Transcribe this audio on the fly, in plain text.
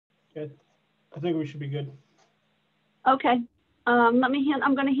Okay. I think we should be good. Okay. I'm going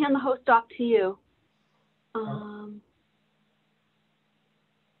to hand the host off to you.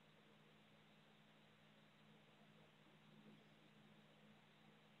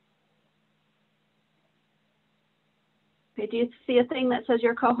 Okay, do you see a thing that says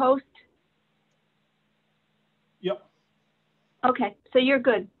your co-host? Yep. Okay, so you're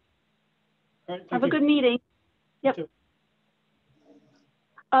good. All right. Have a good meeting. Yep.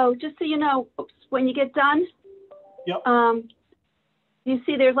 Oh, just so you know, when you get done, yep. You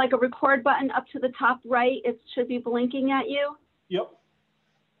see there's like a record button up to the top right. It should be blinking at you. Yep.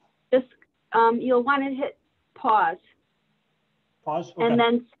 Just, you'll want to hit pause. Pause? Okay. And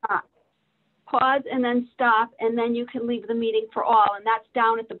then stop. Pause and then stop, and then you can leave the meeting for all, and that's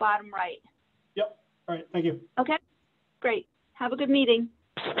down at the bottom right. Yep. All right. Thank you. Okay. Great. Have a good meeting.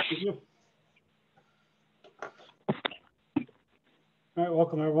 Thank you. All right.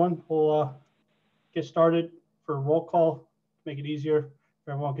 Welcome, everyone. We'll get started for roll call. Make it easier if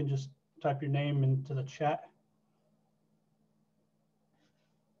everyone can just type your name into the chat.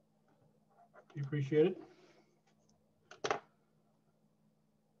 We appreciate it.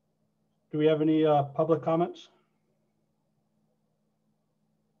 Do we have any public comments?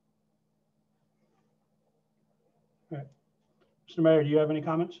 All right. Mr. Mayor, do you have any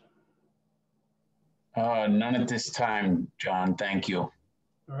comments? None at this time, John. Thank you. All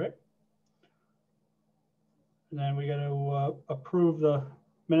right. And then we got to approve the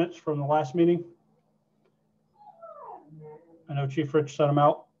minutes from the last meeting. I know Chief Rich sent them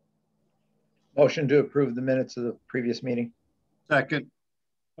out. Motion to approve the minutes of the previous meeting. Second.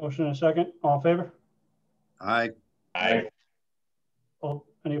 Motion and a second. All in favor? Aye. Aye. All,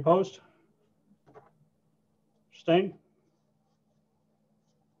 any opposed? Abstained?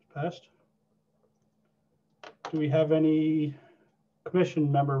 Passed. Do we have any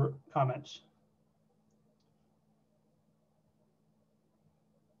commission member comments?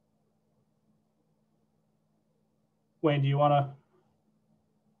 Wayne, do you want to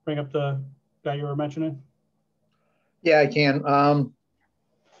bring up the guy you were mentioning? Yeah, I can.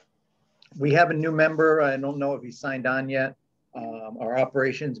 We have a new member. I don't know if he signed on yet. Our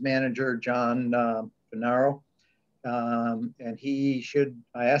operations manager, John Finaro. And he should,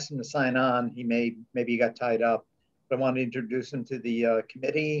 I asked him to sign on. Maybe he got tied up, but I want to introduce him to the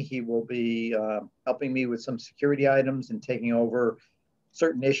committee. He will be helping me with some security items and taking over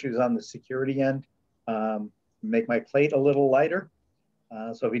certain issues on the security end. Make my plate a little lighter.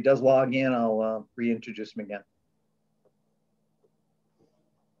 So if he does log in, I'll reintroduce him again.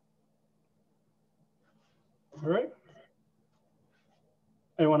 All right.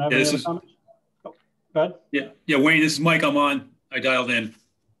 Anyone have any other comments? Oh, go ahead. Yeah, Wayne, this is Mike. I'm on. I dialed in.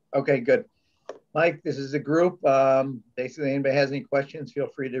 Okay, good. Mike, this is a group. Basically, anybody has any questions, feel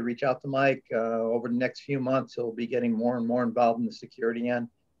free to reach out to Mike. Over the next few months, he'll be getting more and more involved in the security end.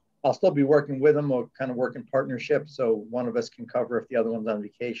 I'll still be working with him. We'll kind of work in partnership, so one of us can cover if the other one's on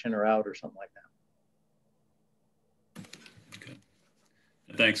vacation or out or something like that. Okay.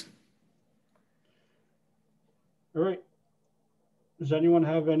 Thanks. All right. Does anyone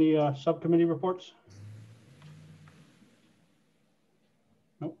have any subcommittee reports?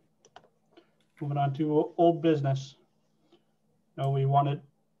 Nope. Moving on to old business. No, we wanted,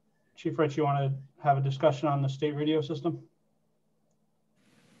 Chief Rich, you want to have a discussion on the state radio system?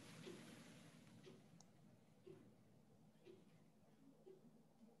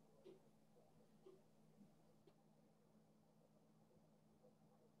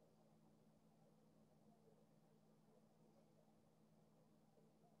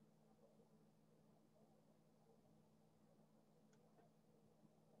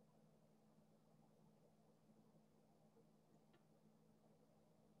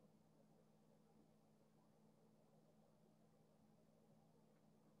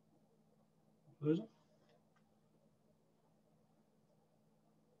 Lose it? I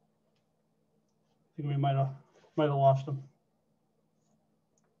think we might have lost them.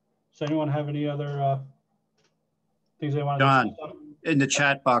 Does anyone have any other things they want to John, discuss? in the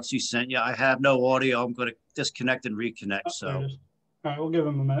chat box you sent, yeah, I have no audio. I'm going to disconnect and reconnect. Oh, so, all right, we'll give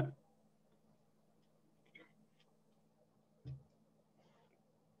him a minute.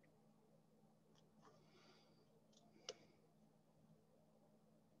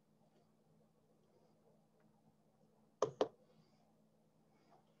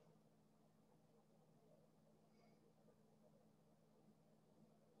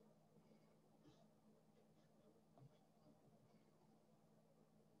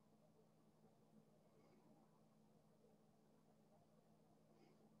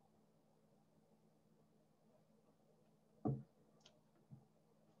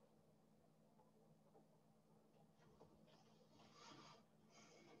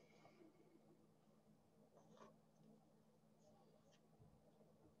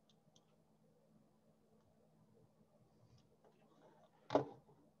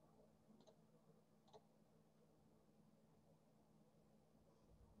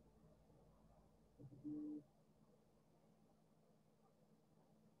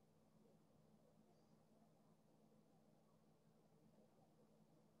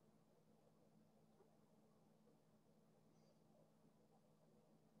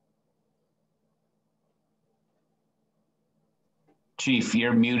 Chief,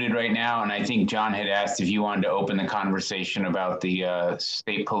 you're muted right now, and I think John had asked if you wanted to open the conversation about the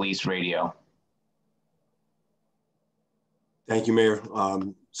state police radio. Thank you, Mayor.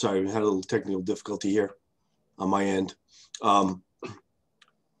 Sorry, we had a little technical difficulty here on my end. So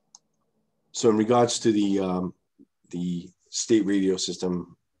in regards to the state radio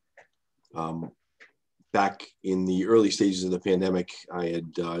system, back in the early stages of the pandemic, I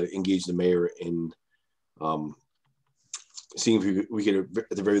had engaged the mayor in seeing if we could,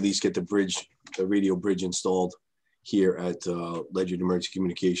 at the very least, get the radio bridge installed here at Ledyard Emergency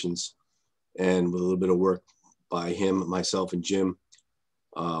Communications. And with a little bit of work by him, myself, and Jim,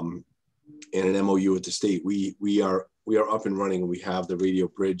 and an MOU with the state, we are up and running, and we have the radio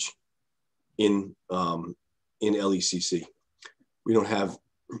bridge in LECC. We don't have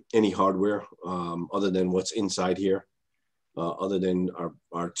any hardware other than what's inside here, other than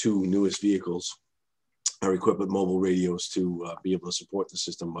our two newest vehicles are equipped with mobile radios to be able to support the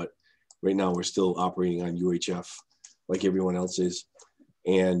system. But right now we're still operating on UHF like everyone else is,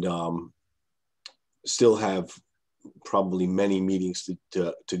 and still have probably many meetings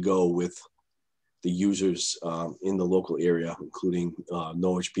to go with the users in the local area, including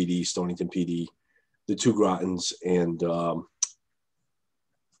Norwich PD, Stonington PD, the two Grottons, and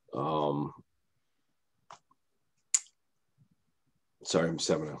sorry, I'm just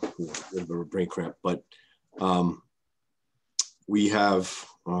having a little bit of a brain cramp, but we have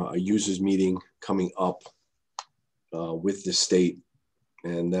a users meeting coming up with the state,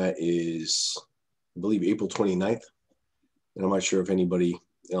 and that is, I believe, April 29th. And I'm not sure if anybody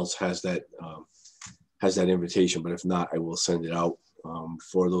else has that invitation, but if not, I will send it out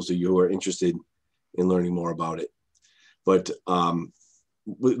for those of you who are interested in learning more about it. But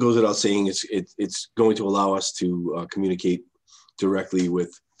what goes without saying, it's going to allow us to communicate directly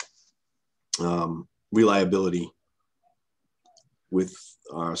with reliability with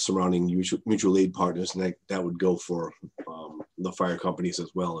our surrounding mutual aid partners, and that would go for the fire companies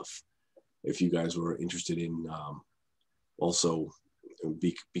as well, if you guys were interested in also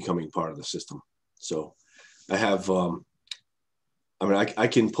becoming part of the system. So I have, I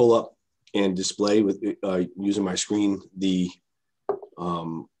can pull up and display with using my screen the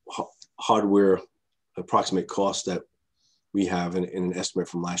hardware approximate cost that we have in an estimate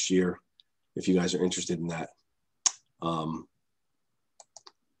from last year, if you guys are interested in that.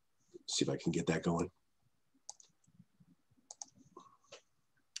 See if I can get that going.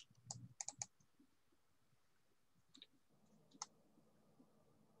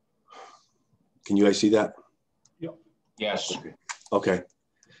 Can you guys see that? Yep. Yes. Okay.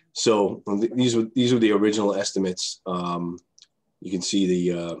 So these were the original estimates. You can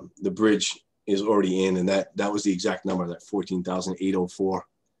see the bridge is already in, and that was the exact number, that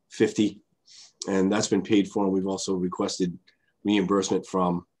 $14,804.50, and that's been paid for. And we've also requested reimbursement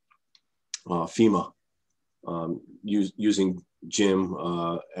from FEMA using Jim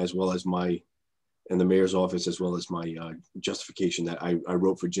as well as and the mayor's office, as well as my justification that I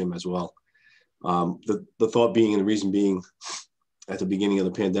wrote for Jim as well. The thought being, and the reason being, at the beginning of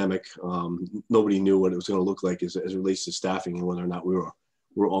the pandemic, nobody knew what it was going to look like as it relates to staffing, and whether or not we were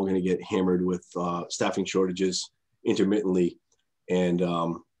all going to get hammered with staffing shortages intermittently, and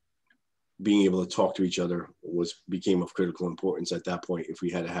being able to talk to each other became of critical importance at that point. If we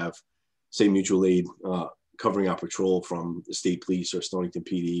had to have, say, mutual aid covering our patrol from the state police or Stonington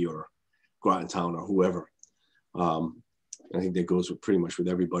PD or Groton Town or whoever. I think that goes pretty much with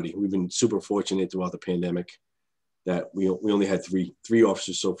everybody. We've been super fortunate throughout the pandemic that we only had three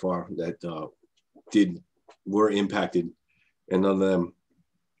officers so far that were impacted, and none of them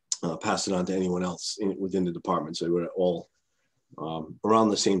passed it on to anyone else within the department. So they were all around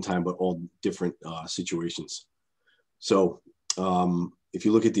the same time, but all different situations. So if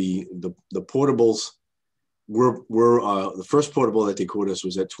you look at the portables, the first portable that they quoted us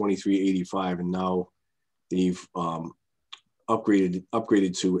was at $23.85, and now they've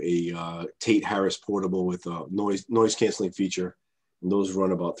upgraded to a Tate Harris portable with a noise canceling feature, and those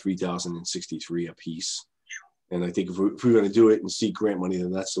run about $3,063 a piece. And I think if we're going to do it and seek grant money,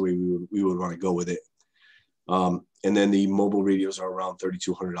 then that's the way we would want to go with it. And then the mobile radios are around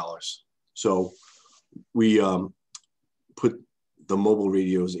 $3,200. So we put the mobile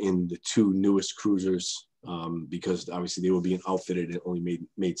radios in the two newest cruisers because obviously they were being outfitted. It only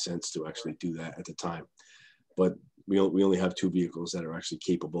made sense to actually do that at the time. But we only have two vehicles that are actually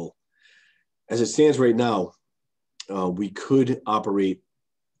capable. as it stands right now, we could operate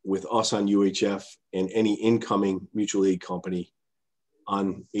with us on UHF and any incoming mutual aid company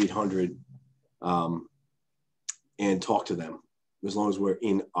on 800 and talk to them as long as we're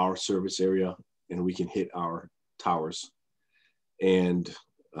in our service area and we can hit our towers. And,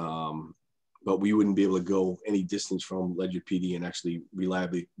 but we wouldn't be able to go any distance from Ledyard PD and actually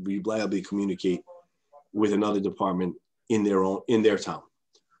reliably communicate with another department in their town.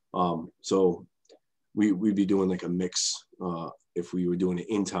 So we'd be doing like a mix if we were doing it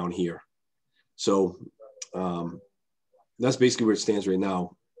in town here. So that's basically where it stands right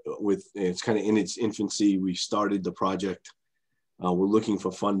now. It's kind of in its infancy. We started the project. We're looking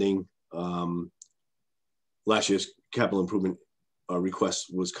for funding. Last year's capital improvement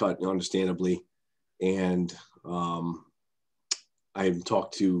request was cut, understandably. And I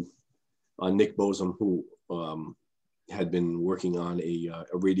talked to Nick Bosom, who had been working on a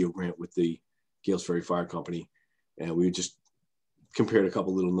radio grant with the Gales Ferry Fire Company. And we just compared a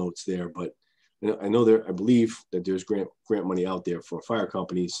couple little notes there. But I know I believe that there's grant money out there for fire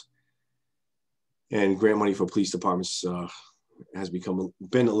companies, and grant money for police departments has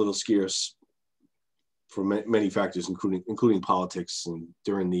been a little scarce for many factors, including politics. And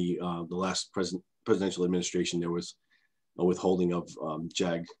during the last presidential administration, there was a withholding of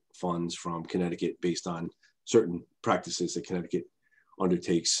JAG funds from Connecticut based on certain practices that Connecticut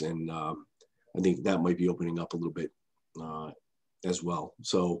undertakes, and I think that might be opening up a little bit as well.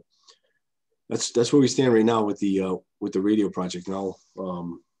 So that's where we stand right now with the radio project. And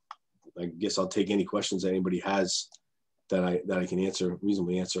I guess I'll take any questions that anybody has that I can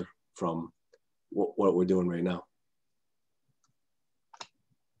reasonably answer from what we're doing right now.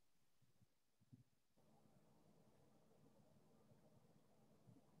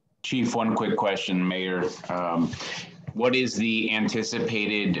 Chief, one quick question, Mayor. What is the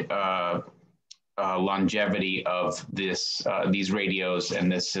anticipated longevity of these radios and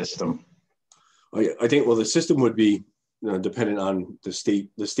this system? I think, well, the system would be dependent on the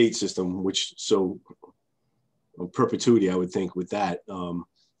state system, which perpetuity, I would think, with that,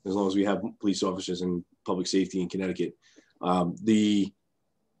 as long as we have police officers and public safety in Connecticut. The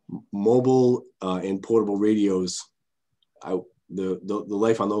mobile and portable radios, the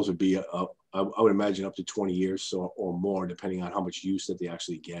life on those would be, I would imagine, up to 20 years or more, depending on how much use that they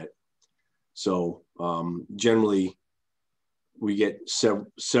actually get. So generally, we get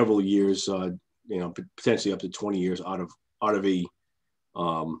several years, potentially up to 20 years out of a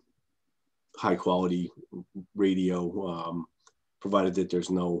high quality radio, provided that there's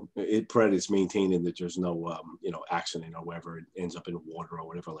provided it's maintained and that there's no accident or whatever, it ends up in water or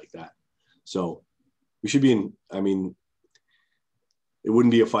whatever like that. So we should be it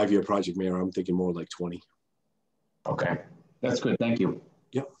wouldn't be a 5-year project, Mayor. I'm thinking more like 20. Okay, that's good. Thank you.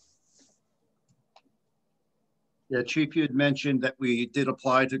 Yep. Yeah, Chief, you had mentioned that we did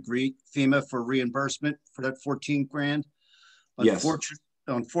apply to FEMA for reimbursement for that 14 grand. Yes.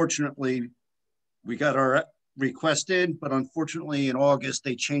 Unfortunately, we got our request in, but unfortunately in August,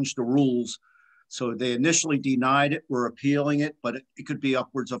 they changed the rules. So they initially denied it. We're appealing it, but it could be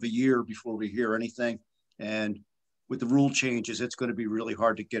upwards of a year before we hear anything. And with the rule changes, it's going to be really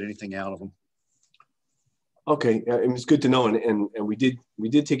hard to get anything out of them. Okay, it's good to know, and we did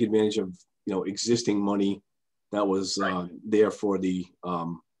take advantage of existing money that was there for the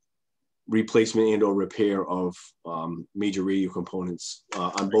replacement and or repair of major radio components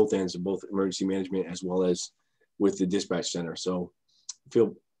on both ends of both emergency management as well as with the dispatch center. So I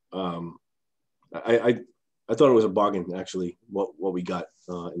feel I thought it was a bargain, actually, what we got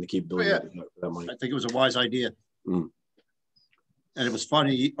in the capability of that money. I think it was a wise idea. And it was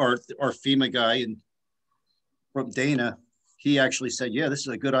funny, our FEMA guy from Dana, he actually said, yeah, this is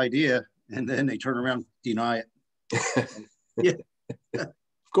a good idea. And then they turn around and deny it. Yeah.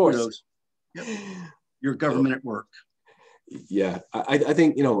 Of course. Yep. Your government at work. Yeah, I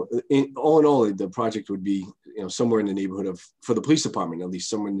think, all in all, the project would be, somewhere in the neighborhood of, for the police department, at least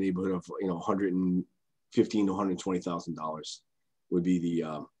somewhere in the neighborhood of, $115,000 to $120,000 would be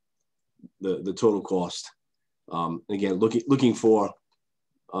the total cost. Again, looking for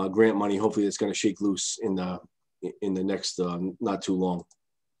grant money. Hopefully it's going to shake loose in the next not too long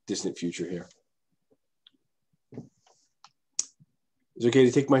distant future here. Is it okay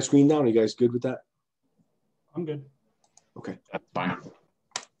to take my screen down? Are you guys good with that? I'm good. Okay. That's fine.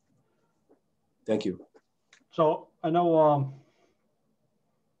 Thank you. So I know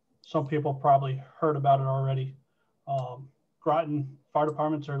some people probably heard about it already. Groton fire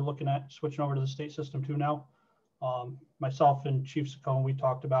departments are looking at switching over to the state system too now. Myself and Chief Saccone, we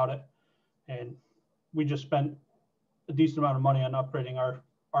talked about it, and we just spent a decent amount of money on upgrading our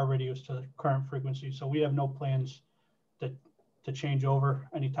our radios to the current frequency. So we have no plans to change over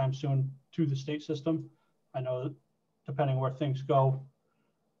anytime soon to the state system. I know that depending where things go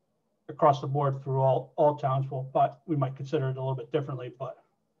across the board through all towns, but we might consider it a little bit differently. But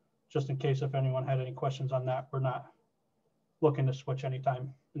just in case if anyone had any questions on that, we're not looking to switch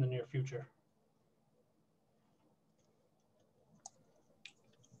anytime in the near future.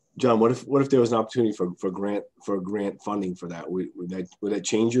 John, what if there was an opportunity for grant funding for that? Would that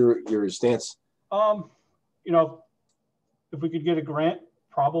change your stance? You know, if we could get a grant,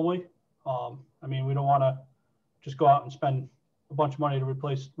 probably. I mean, we don't want to just go out and spend a bunch of money to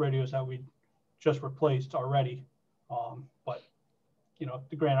replace radios that we just replaced already. But you know, if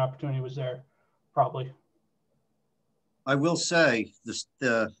the grant opportunity was there, probably. I will say this: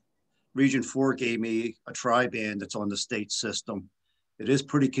 the Region 4 gave me a tri-band that's on the state system. It is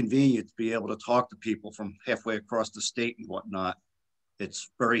pretty convenient to be able to talk to people from halfway across the state and whatnot. It's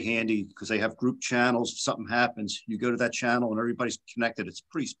very handy because they have group channels. If something happens, you go to that channel and everybody's connected. It's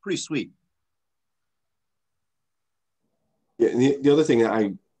pretty sweet. Yeah, and the other thing that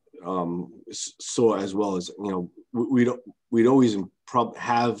I saw as well is, you know, we'd always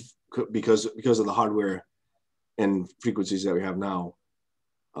have, because of the hardware and frequencies that we have now,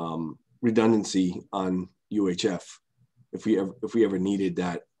 redundancy on UHF. If we ever needed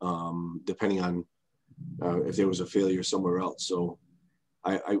that, depending on if there was a failure somewhere else. So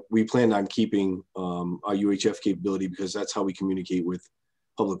we planned on keeping our UHF capability because that's how we communicate with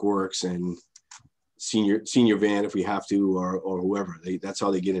Public Works and senior van if we have to, or whoever. That's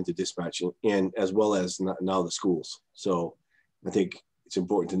how they get into dispatching, and as well as now the schools. So I think it's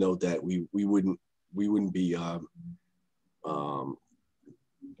important to note that we wouldn't be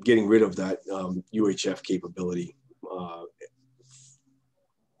getting rid of that UHF capability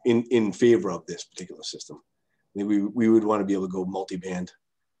in favor of this particular system. I mean, we would want to be able to go multi-band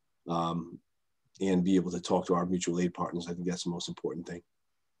and be able to talk to our mutual aid partners. I think that's the most important thing.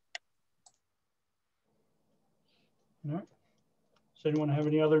 All right. Does anyone have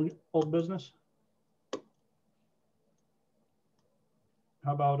any other old business?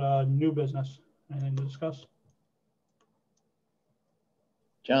 How about new business? Anything to discuss?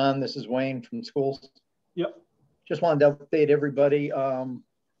 John, this is Wayne from schools. Yep. Just wanted to update everybody.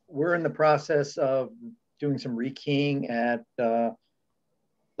 We're in the process of doing some rekeying at the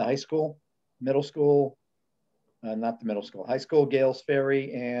high school, middle school, not the middle school, high school, Gales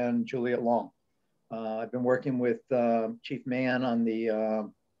Ferry, and Juliet Long. I've been working with Chief Mann on the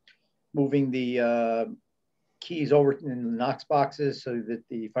moving the keys over in the Knox boxes so that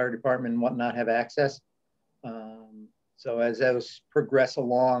the fire department and whatnot have access. So as those progress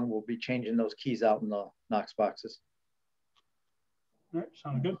along, we'll be changing those keys out in the Knox boxes. All right,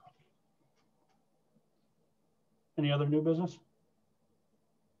 sounds good. Any other new business?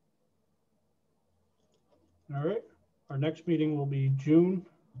 All right, our next meeting will be June.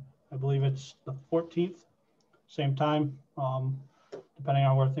 I believe it's the 14th, same time. Depending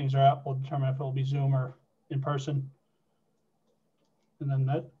on where things are at, we'll determine if it will be Zoom or in person. And then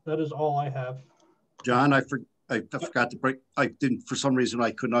that is all I have. John, I forgot to break. I didn't, for some reason,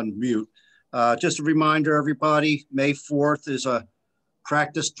 I couldn't unmute. Just a reminder, everybody, May 4th is a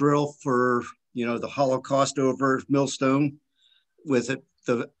practice drill for, you know, the Holocaust over Millstone, with it,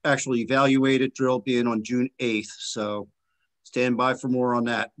 the actually evaluated drill being on June 8th. So stand by for more on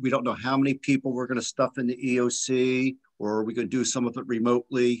that. We don't know how many people we're going to stuff in the EOC, or are we going to do some of it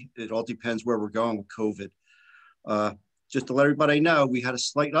remotely? It all depends where we're going with COVID. Just to let everybody know, we had a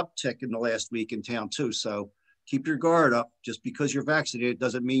slight uptick in the last week in town too. So keep your guard up. Just because you're vaccinated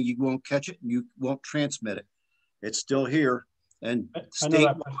doesn't mean you won't catch it and you won't transmit it. It's still here. And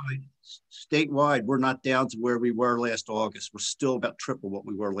statewide, we're not down to where we were last August. We're still about triple what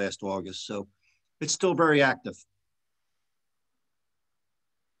we were last August. So it's still very active.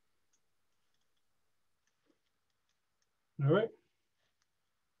 All right.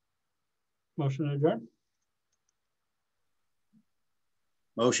 Motion to adjourn.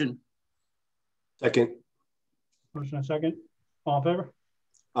 Motion. Second. Motion and second. All in favor?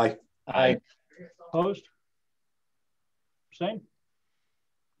 Aye. Aye. Opposed? Same.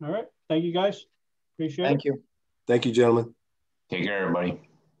 All right. Thank you, guys. Appreciate it. Thank you. Thank you, gentlemen. Take care, everybody.